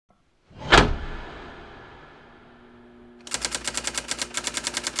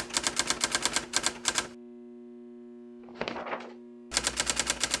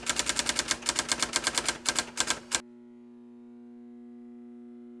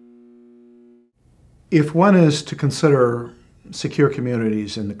If one is to consider secure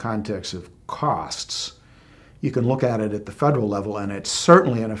communities in the context of costs, you can look at it at the federal level, and it's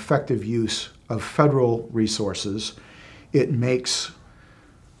certainly an effective use of federal resources. It makes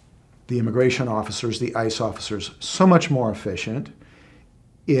the immigration officers, the ICE officers, so much more efficient.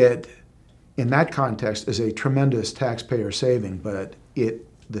 It, in that context, is a tremendous taxpayer saving, but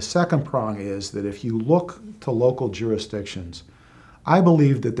the second prong is that if you look to local jurisdictions, I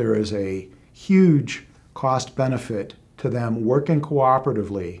believe that there is a huge cost benefit to them working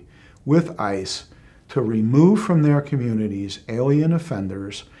cooperatively with ICE to remove from their communities alien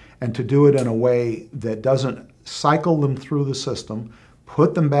offenders and to do it in a way that doesn't cycle them through the system,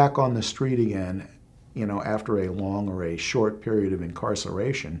 put them back on the street again, after a long or a short period of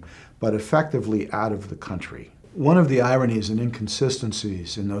incarceration, but effectively out of the country. One of the ironies and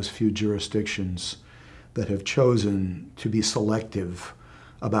inconsistencies in those few jurisdictions that have chosen to be selective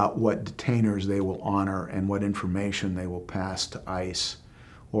about what detainers they will honor and what information they will pass to ICE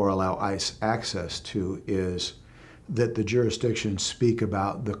or allow ICE access to is that the jurisdictions speak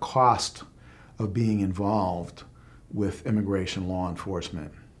about the cost of being involved with immigration law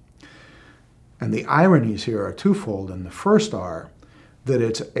enforcement. And the ironies here are twofold, and the first are that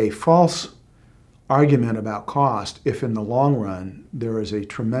it's a false argument about cost if in the long run there is a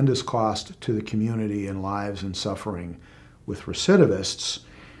tremendous cost to the community in lives and suffering with recidivists,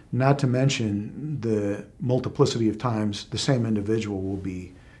 not to mention the multiplicity of times the same individual will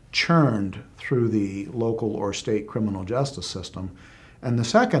be churned through the local or state criminal justice system. And the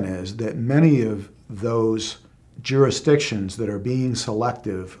second is that many of those jurisdictions that are being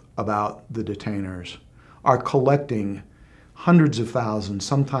selective about the detainers are collecting hundreds of thousands,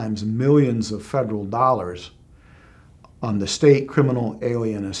 sometimes millions of federal dollars on the state criminal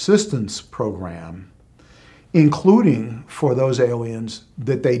alien assistance program, including for those aliens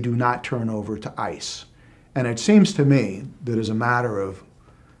that they do not turn over to ICE. And it seems to me that as a matter of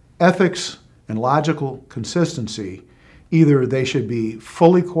ethics and logical consistency, either they should be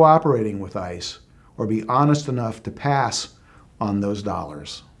fully cooperating with ICE or be honest enough to pass on those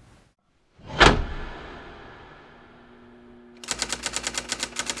dollars.